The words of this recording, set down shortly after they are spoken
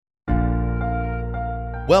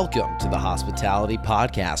Welcome to the Hospitality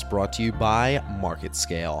Podcast, brought to you by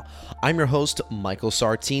MarketScale. I'm your host, Michael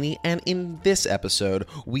Sartini, and in this episode,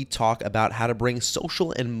 we talk about how to bring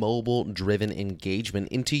social and mobile-driven engagement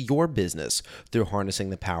into your business through harnessing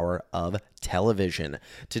the power of television.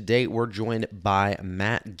 Today, we're joined by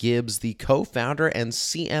Matt Gibbs, the co-founder and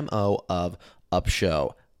CMO of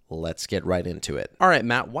Upshow. Let's get right into it. All right,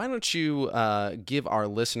 Matt, why don't you give our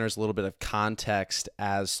listeners a little bit of context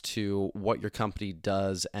as to what your company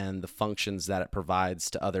does and the functions that it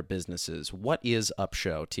provides to other businesses. What is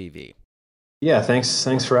Upshow TV? Yeah,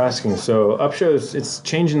 thanks for asking. So Upshow, it's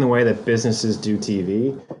changing the way that businesses do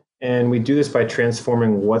TV. And we do this by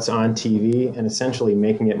transforming what's on TV and essentially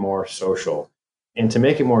making it more social. And to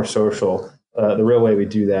make it more social, the real way we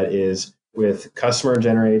do that is with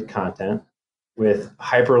customer-generated content, with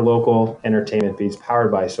hyper-local entertainment feeds powered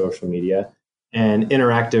by social media, and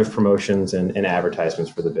interactive promotions and advertisements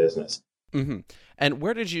for the business. Mm-hmm. And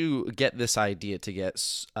where did you get this idea to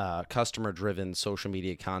get customer-driven social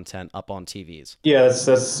media content up on TVs? Yeah,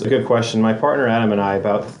 that's a good question. My partner Adam and I,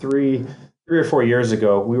 about three or 4 years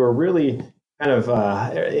ago, we were really kind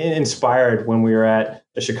of inspired when we were at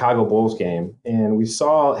the Chicago Bulls game, and we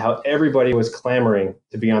saw how everybody was clamoring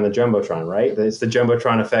to be on the Jumbotron, right? It's the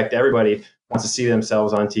Jumbotron effect. Everybody wants to see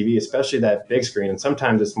themselves on TV, especially that big screen. And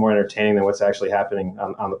sometimes it's more entertaining than what's actually happening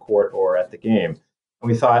on the court or at the game.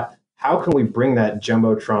 And we thought, how can we bring that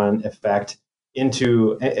Jumbotron effect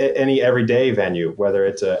into any everyday venue, whether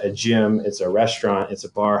it's a gym, it's a restaurant, it's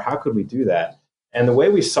a bar? How could we do that? And the way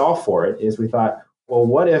we solved for it is we thought, well,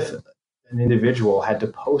 what if an individual had to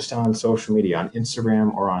post on social media, on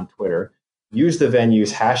Instagram or on Twitter, use the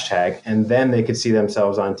venue's hashtag, and then they could see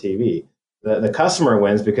themselves on TV? The customer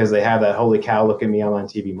wins because they have that holy cow, look at me, I'm on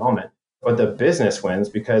TV moment. But the business wins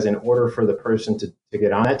because in order for the person to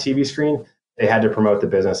get on that TV screen, they had to promote the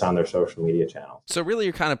business on their social media channels. So really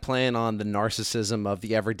you're kind of playing on the narcissism of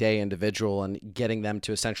the everyday individual and getting them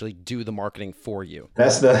to essentially do the marketing for you.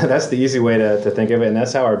 That's the easy way to think of it. And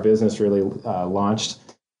that's how our business really launched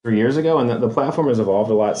 3 years ago. And the platform has evolved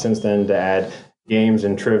a lot since then to add games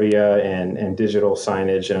and trivia and digital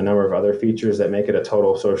signage and a number of other features that make it a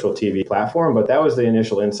total social TV platform. But that was the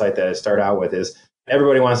initial insight that it started out with, is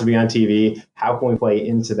everybody wants to be on TV. How can we play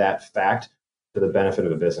into that fact to the benefit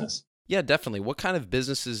of a business? Yeah, definitely. What kind of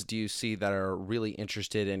businesses do you see that are really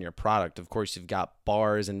interested in your product? Of course, you've got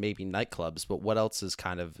bars and maybe nightclubs, but what else is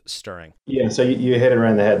kind of stirring? Yeah, so you hit it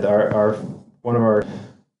right in the head. One of our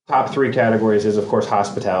top three categories is, of course,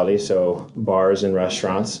 hospitality, so bars and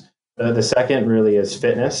restaurants. The second really is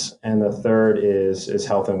fitness, and the third is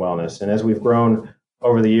health and wellness. And as we've grown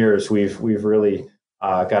over the years, we've really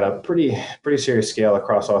got a pretty serious scale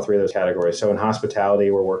across all three of those categories. So in hospitality,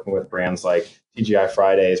 we're working with brands like TGI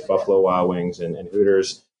Fridays, Buffalo Wild Wings, and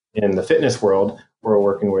Hooters. In the fitness world, we're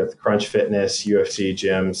working with Crunch Fitness, UFC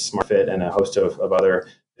gyms, SmartFit, and a host of other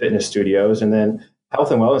fitness studios. And then health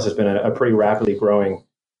and wellness has been a pretty rapidly growing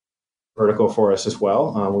vertical for us as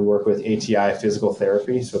well. We work with ATI Physical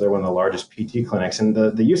Therapy, so they're one of the largest PT clinics. And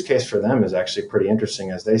the use case for them is actually pretty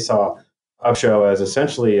interesting, as they saw Upshow as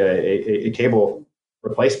essentially a cable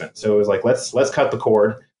replacement. So it was like, let's cut the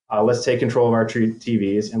cord, let's take control of our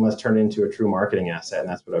TVs, and let's turn it into a true marketing asset. And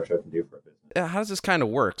that's what Upshow can do for a business. How does this kind of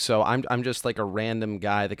work? So I'm just like a random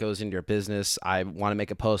guy that goes into your business. I want to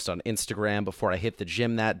make a post on Instagram before I hit the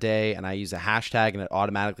gym that day, and I use a hashtag, and it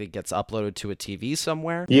automatically gets uploaded to a TV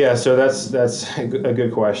somewhere? Yeah, so that's a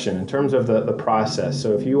good question. In terms of the process,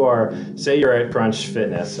 so if say you're at Crunch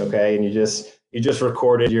Fitness, okay, and you just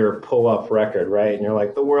recorded your pull-up record, right? And you're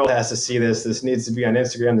like, the world has to see this. This needs to be on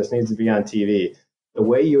Instagram. This needs to be on TV. The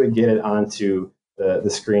way you would get it onto the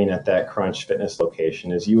screen at that Crunch Fitness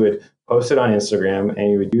location is you would post it on Instagram,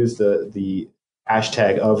 and you would use the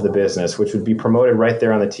hashtag of the business, which would be promoted right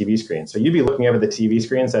there on the TV screen. So you'd be looking up at the TV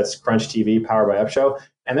screens. That's Crunch TV powered by Upshow.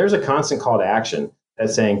 And there's a constant call to action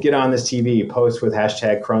that's saying, get on this TV, post with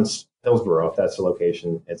hashtag Crunch Hillsborough, if that's the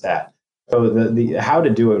location it's at. So the how to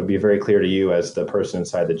do it would be very clear to you as the person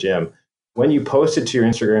inside the gym. When you post it to your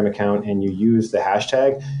Instagram account and you use the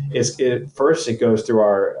hashtag, first it goes through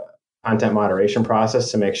our content moderation process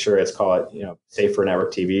to make sure it's safe for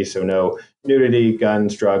network TV. So no nudity,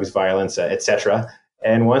 guns, drugs, violence, etc.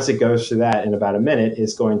 And once it goes through that, in about a minute,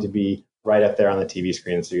 it's going to be right up there on the TV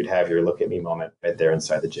screen. So you'd have your look at me moment right there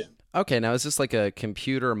inside the gym. Okay, now is this like a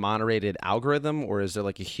computer moderated algorithm, or is there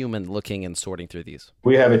like a human looking and sorting through these?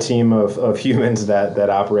 We have a team of humans that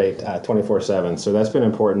operate 24/7. So that's been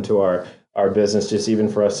important to our business, just even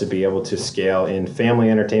for us to be able to scale in family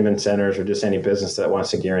entertainment centers or just any business that wants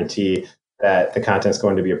to guarantee that the content's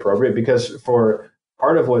going to be appropriate. Because for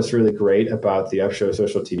part of what's really great about the Upshow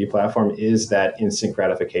social TV platform is that instant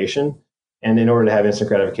gratification. And in order to have instant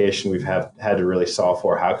gratification, had to really solve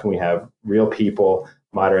for how can we have real people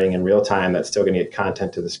moderating in real time that's still going to get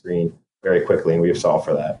content to the screen very quickly, and we've solved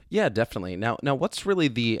for that. Yeah, definitely. Now, what's really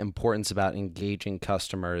the importance about engaging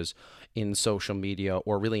customers in social media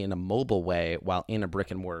or really in a mobile way while in a brick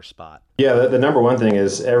and mortar spot? Yeah, the number one thing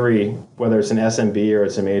is whether it's an SMB or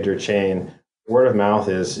it's a major chain, word of mouth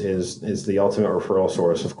is the ultimate referral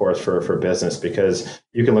source, of course, for business, because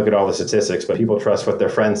you can look at all the statistics, but people trust what their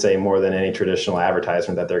friends say more than any traditional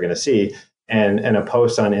advertisement that they're going to see. And a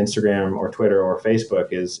post on Instagram or Twitter or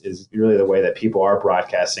Facebook is really the way that people are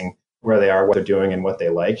broadcasting where they are, what they're doing, and what they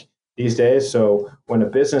like these days. So when a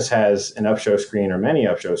business has an Upshow screen or many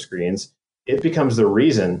Upshow screens, it becomes the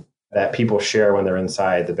reason that people share when they're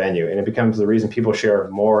inside the venue. And it becomes the reason people share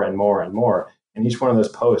more and more and more. And each one of those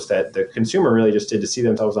posts that the consumer really just did to see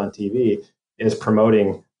themselves on TV is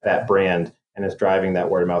promoting that brand and is driving that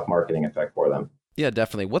word of mouth marketing effect for them. Yeah,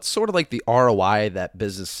 definitely. What's sort of like the ROI that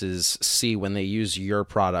businesses see when they use your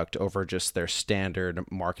product over just their standard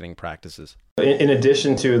marketing practices? In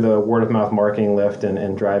addition to the word of mouth marketing lift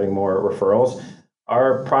and driving more referrals,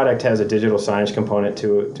 our product has a digital signage component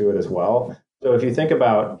to it as well. So if you think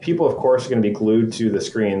about, people, of course, are going to be glued to the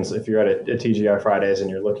screens. If you're at a TGI Fridays and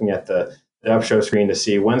you're looking at the Upshow screen to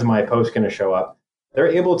see when's my post going to show up, they're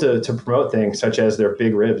able to promote things such as their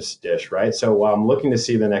big ribs dish, right? So while I'm looking to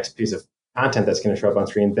see the next piece of content that's going to show up on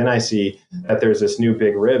screen, then I see that there's this new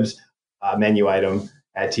big ribs menu item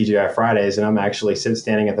at TGI Fridays, and I'm actually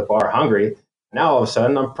standing at the bar hungry. Now all of a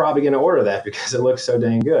sudden, I'm probably going to order that because it looks so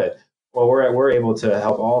dang good. Well, we're able to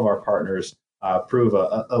help all of our partners prove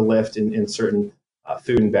a lift in certain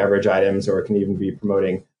food and beverage items, or it can even be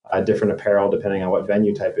promoting different apparel depending on what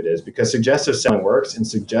venue type it is, because suggestive selling works, and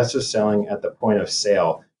suggestive selling at the point of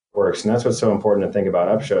sale works. And that's what's so important to think about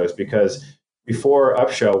Upshow, is because before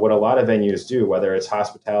Upshow, what a lot of venues do, whether it's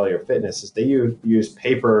hospitality or fitness, is they use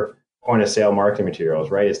paper point of sale marketing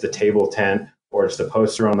materials, right? It's the table tent, or it's the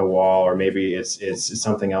poster on the wall, or maybe it's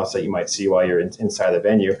something else that you might see while you're inside the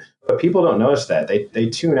venue. But people don't notice that. They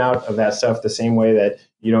tune out of that stuff the same way that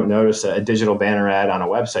you don't notice a digital banner ad on a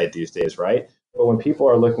website these days, right? But when people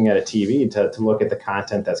are looking at a TV to look at the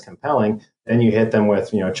content that's compelling, then you hit them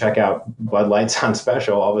with, check out Bud Light's on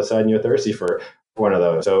special. All of a sudden, you're thirsty for one of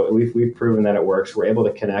those. So we've proven that it works. We're able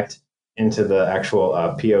to connect into the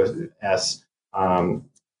actual POS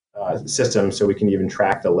system, so we can even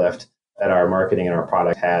track the lift that our marketing and our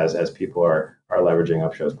product has as people are leveraging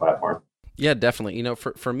Upshow's platform. Yeah, definitely.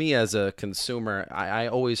 For me as a consumer, I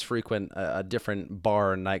always frequent a different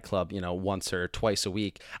bar or nightclub, once or twice a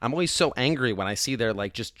week. I'm always so angry when I see their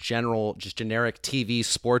just generic TV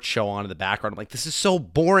sports show on in the background. I'm like, this is so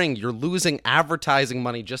boring. You're losing advertising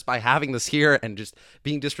money just by having this here and just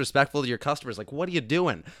being disrespectful to your customers. Like, what are you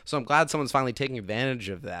doing? So I'm glad someone's finally taking advantage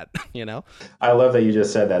of that, I love that you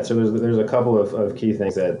just said that. So there's a couple of key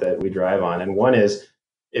things that we drive on. And one is,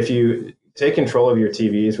 if you take control of your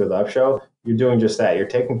TVs with Upshow, you're doing just that. You're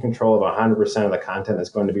taking control of 100% of the content that's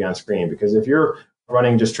going to be on screen. Because if you're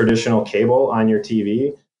running just traditional cable on your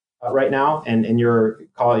TV right now, and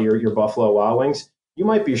call it your Buffalo Wild Wings, you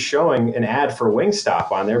might be showing an ad for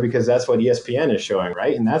Wingstop on there because that's what ESPN is showing,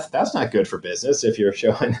 right? And that's not good for business if you're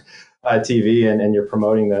showing TV and you're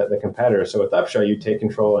promoting the competitor. So with Upshow, you take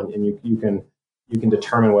control and you can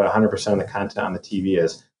determine what 100% of the content on the TV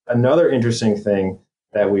is. Another interesting thing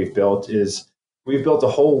that we've built is we've built a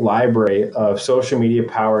whole library of social media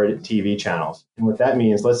powered TV channels. And what that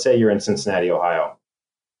means, let's say you're in Cincinnati, Ohio.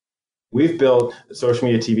 We've built social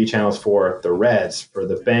media TV channels for the Reds, for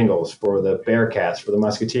the Bengals, for the Bearcats, for the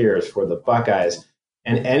Musketeers, for the Buckeyes.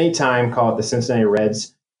 And anytime, call it the Cincinnati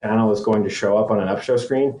Reds channel is going to show up on an Upshow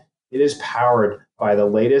screen, it is powered by the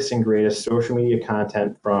latest and greatest social media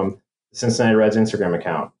content from the Cincinnati Reds Instagram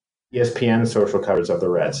account, ESPN social coverage of the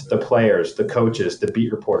Reds, the players, the coaches, the beat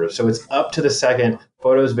reporters. So it's up to the second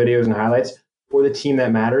photos, videos, and highlights for the team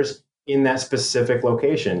that matters in that specific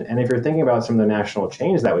location. And if you're thinking about some of the national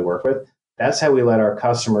chains that we work with, that's how we let our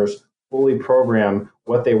customers fully program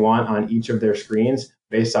what they want on each of their screens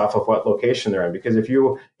based off of what location they're in. Because if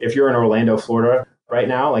you're in Orlando, Florida right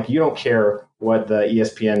now, you don't care what the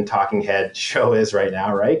ESPN talking head show is right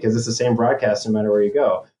now, right? Because it's the same broadcast no matter where you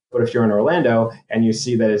go. But if you're in Orlando and you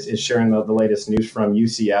see that it's sharing the latest news from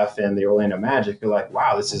UCF and the Orlando Magic, you're like,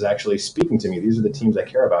 wow, this is actually speaking to me. These are the teams I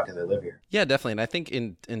care about because I live here. Yeah, definitely. And I think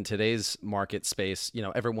in today's market space,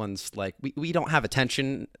 everyone's like, we don't have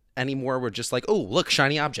attention anymore. We're just like, oh, look,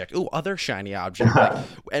 shiny object. Oh, other shiny object.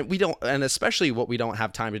 And we don't, and especially what we don't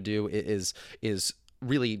have time to do is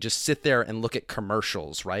really just sit there and look at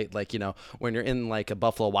commercials, right? Like, when you're in like a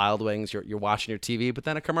Buffalo Wild Wings, you're watching your TV, but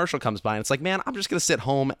then a commercial comes by and it's like, man, I'm just going to sit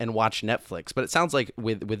home and watch Netflix. But it sounds like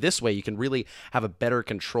with this way, you can really have a better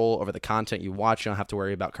control over the content you watch. You don't have to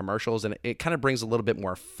worry about commercials, and it kind of brings a little bit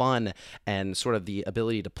more fun and sort of the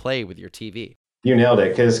ability to play with your TV. You nailed it,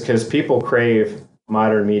 because people crave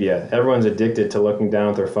modern media. Everyone's addicted to looking down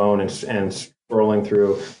at their phone and scrolling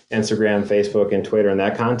through Instagram, Facebook, and Twitter and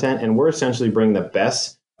that content. And we're essentially bringing the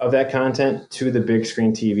best of that content to the big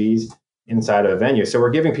screen TVs inside of a venue. So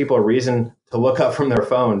we're giving people a reason to look up from their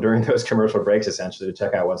phone during those commercial breaks, essentially, to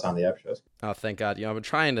check out what's on the episodes. Oh, thank God. I've been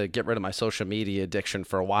trying to get rid of my social media addiction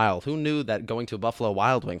for a while. Who knew that going to Buffalo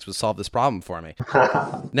Wild Wings would solve this problem for me?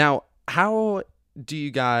 Now, how do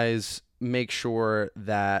you guys make sure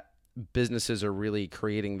that businesses are really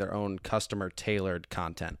creating their own customer tailored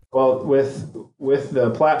content? Well, with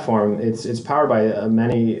the platform, it's powered by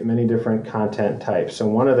many different content types. So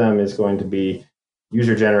one of them is going to be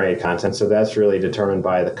user generated content. So that's really determined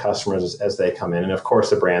by the customers as they come in. And of course,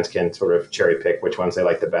 the brands can sort of cherry pick which ones they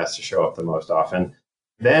like the best to show up the most often.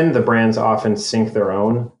 Then the brands often sync their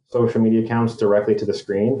own social media accounts directly to the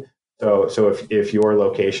screen. So if your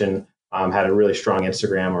location had a really strong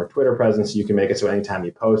Instagram or Twitter presence, you can make it so anytime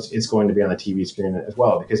you post, it's going to be on the TV screen as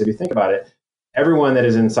well. Because if you think about it, everyone that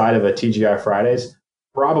is inside of a TGI Fridays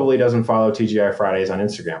probably doesn't follow TGI Fridays on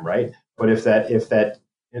Instagram, right? But if that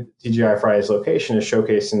TGI Fridays location is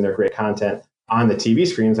showcasing their great content on the TV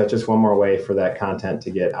screens, that's just one more way for that content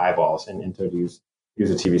to get eyeballs and to use the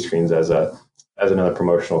TV screens as another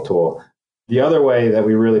promotional tool. The other way that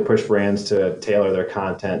we really push brands to tailor their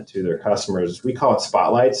content to their customers is we call it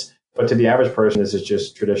spotlights. But to the average person, this is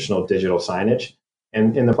just traditional digital signage.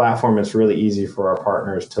 And in the platform, it's really easy for our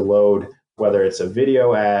partners to load, whether it's a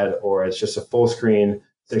video ad or it's just a full screen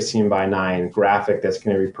 16:9 graphic that's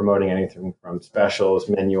going to be promoting anything from specials,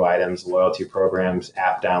 menu items, loyalty programs,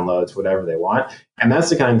 app downloads, whatever they want. And that's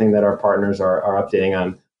the kind of thing that our partners are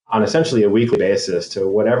updating on essentially a weekly basis to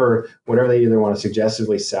whatever they either want to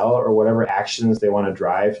suggestively sell or whatever actions they want to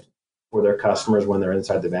drive for their customers when they're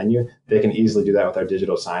inside the venue. They can easily do that with our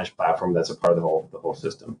digital signage platform that's a part of the whole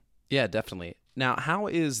system. Yeah, definitely. Now, how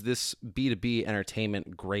is this B2B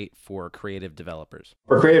entertainment great for creative developers?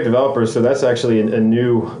 For creative developers, so that's actually a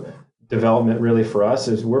new development really for us,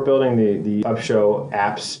 is we're building the Upshow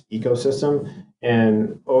apps ecosystem.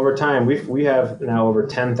 And over time, we have now over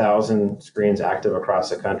 10,000 screens active across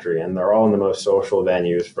the country, and they're all in the most social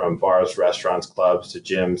venues, from bars, restaurants, clubs, to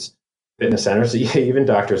gyms, fitness centers, even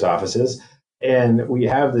doctors' offices. And we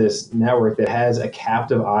have this network that has a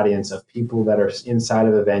captive audience of people that are inside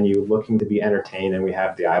of a venue looking to be entertained, and we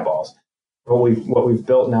have the eyeballs. What we've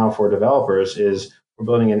built now for developers is we're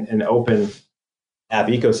building an open app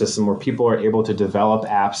ecosystem where people are able to develop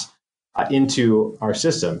apps into our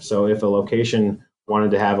system. So if a location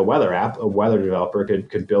wanted to have a weather app, a weather developer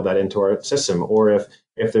could build that into our system. Or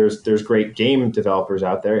if there's great game developers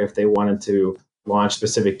out there, if they wanted to launch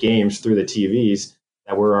specific games through the TVs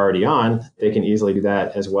that we're already on, they can easily do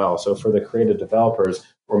that as well. So for the creative developers,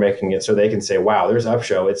 we're making it so they can say, wow, there's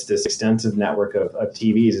Upshow. It's this extensive network of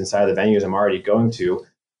TVs inside the venues I'm already going to.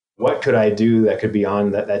 What could I do that could be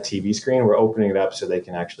on that TV screen? We're opening it up so they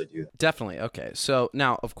can actually do that. Definitely. Okay. So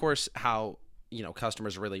now, of course, how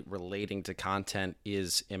customers really relating to content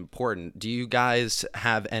is important. Do you guys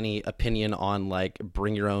have any opinion on like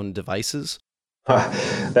bring your own devices?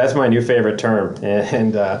 That's my new favorite term.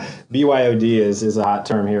 And BYOD is a hot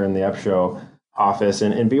term here in the Upshow office.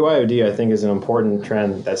 And BYOD, I think, is an important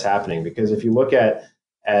trend that's happening, because if you look at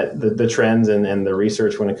the trends and the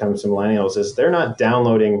research when it comes to millennials, is they're not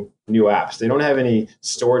downloading new apps. They don't have any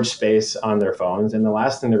storage space on their phones. And the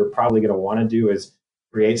last thing they're probably going to want to do is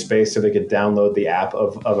create space so they could download the app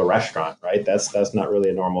of a restaurant, right? That's not really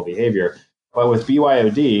a normal behavior. But with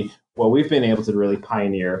BYOD, what we've been able to really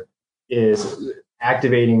pioneer is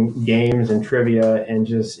activating games and trivia and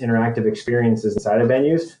just interactive experiences inside of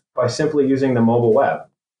venues by simply using the mobile web.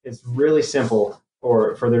 It's really simple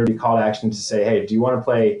for there to be call to action to say, hey, do you want to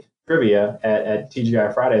play trivia at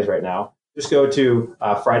TGI Fridays right now? Just go to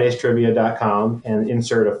fridaystrivia.com and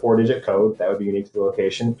insert a 4-digit code that would be unique to the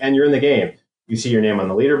location, and you're in the game. You see your name on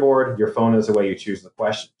the leaderboard. Your phone is the way you choose the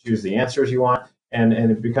question, choose the answers you want, and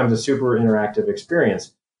it becomes a super interactive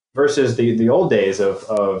experience. Versus the old days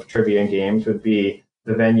of trivia and games would be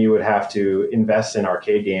the venue would have to invest in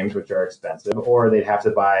arcade games, which are expensive, or they'd have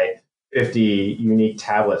to buy 50 unique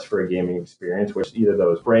tablets for a gaming experience, which either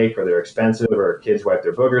those break or they're expensive or kids wipe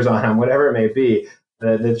their boogers on them, whatever it may be.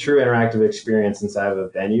 The true interactive experience inside of a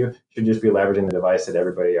venue should just be leveraging the device that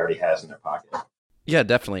everybody already has in their pocket. Yeah,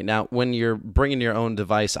 definitely. Now, when you're bringing your own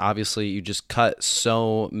device, obviously you just cut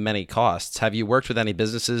so many costs. Have you worked with any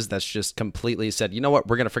businesses that's just completely said, you know what,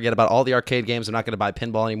 we're going to forget about all the arcade games. I'm not going to buy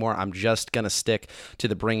pinball anymore. I'm just going to stick to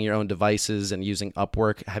the bringing your own devices and using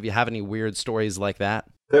Upwork. Have any weird stories like that?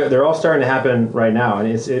 They're all starting to happen right now. And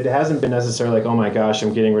it hasn't been necessarily like, oh my gosh,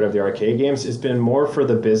 I'm getting rid of the arcade games. It's been more for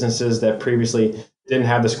the businesses that previously didn't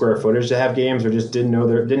have the square footage to have games or just didn't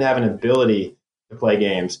have an ability to play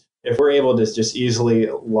games. If we're able to just easily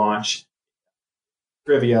launch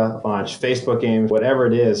trivia, launch Facebook games, whatever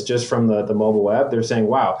it is, just from the mobile web, they're saying,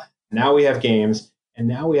 wow, now we have games and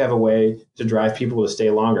now we have a way to drive people to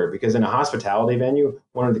stay longer. Because in a hospitality venue,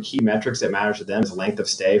 one of the key metrics that matters to them is length of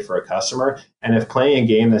stay for a customer. And if playing a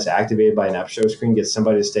game that's activated by an Upshow screen gets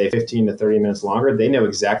somebody to stay 15 to 30 minutes longer, they know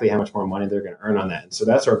exactly how much more money they're going to earn on that. And so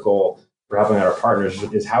that's our goal for helping out our partners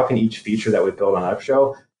is how can each feature that we build on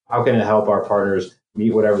Upshow, how can it help our partners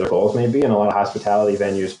meet whatever their goals may be? And a lot of hospitality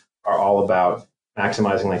venues are all about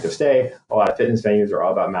maximizing length of stay. A lot of fitness venues are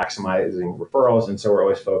all about maximizing referrals. And so we're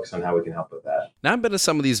always focused on how we can help with that. Now, I've been to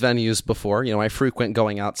some of these venues before. I frequent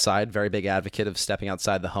going outside, very big advocate of stepping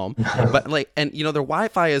outside the home. But their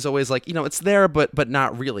Wi-Fi is always it's there, but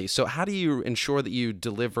not really. So how do you ensure that you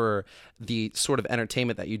deliver the sort of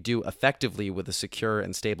entertainment that you do effectively with a secure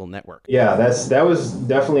and stable network? Yeah, that was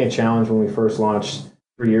definitely a challenge when we first launched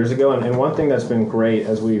 3 years ago. And one thing that's been great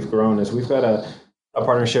as we've grown is we've got a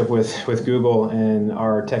partnership with Google, and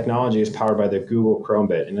our technology is powered by the Google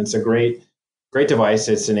Chromebit. And it's a great device.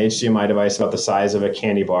 It's an HDMI device about the size of a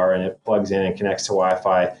candy bar, and it plugs in and connects to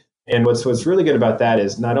Wi-Fi. And what's really good about that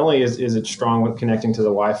is not only is it strong when connecting to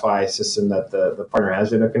the Wi-Fi system that the partner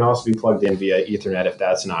has, but it can also be plugged in via Ethernet if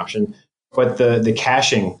that's an option. But the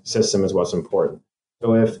caching system is what's important.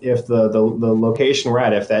 So if the location we're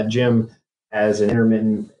at, if that gym has an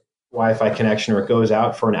intermittent Wi-Fi connection or it goes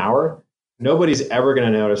out for an hour, nobody's ever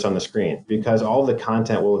going to notice on the screen because all of the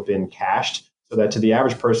content will have been cached so that to the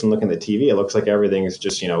average person looking at the TV, it looks like everything is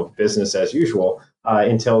just, business as usual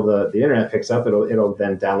until the internet picks up. It'll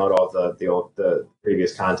then download all the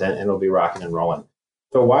previous content and it'll be rocking and rolling.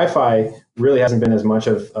 So Wi-Fi really hasn't been as much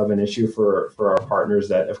of an issue for our partners.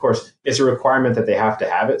 That, of course, it's a requirement that they have to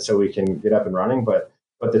have it so we can get up and running. But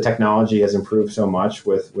the technology has improved so much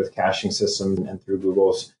with caching systems and through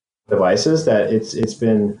Google's devices that it's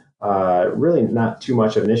been really not too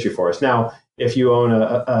much of an issue for us. Now, if you own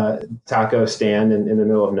a taco stand in the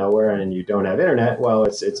middle of nowhere and you don't have internet, well,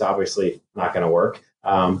 it's obviously not going to work.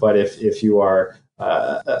 But if you are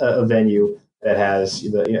a venue that has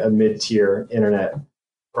a mid-tier internet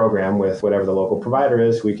program with whatever the local provider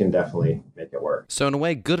is, we can definitely make it work. So in a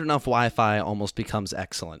way, good enough Wi-Fi almost becomes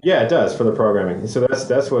excellent. Yeah, it does for the programming. So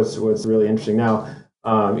that's what's really interesting. Now,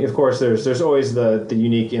 of course, there's always the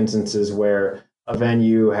unique instances where a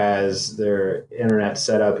venue has their internet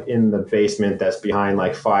set up in the basement that's behind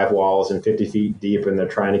like 5 walls and 50 feet deep, and they're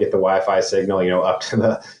trying to get the Wi-Fi signal, up to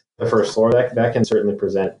the first floor. That can certainly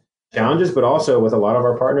present challenges, but also with a lot of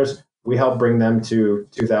our partners, we help bring them to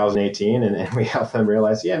 2018 and we help them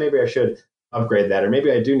realize, yeah, maybe I should upgrade that, or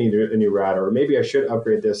maybe I do need a new router, or maybe I should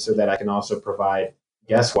upgrade this so that I can also provide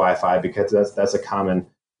guest Wi-Fi, because that's a common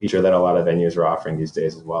feature that a lot of venues are offering these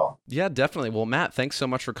days as well. Yeah, definitely. Well, Matt, thanks so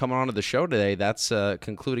much for coming on to the show today. That's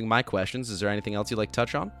concluding my questions. Is there anything else you'd like to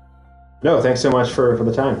touch on? No, thanks so much for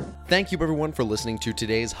the time. Thank you, everyone, for listening to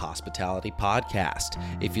today's Hospitality Podcast.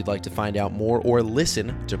 If you'd like to find out more or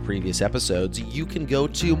listen to previous episodes, you can go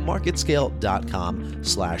to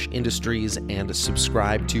marketscale.com/industries and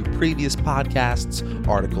subscribe to previous podcasts,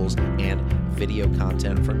 articles, and video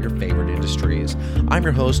content from your favorite industries. I'm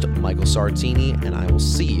your host, Michael Sartini, and I will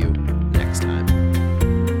see you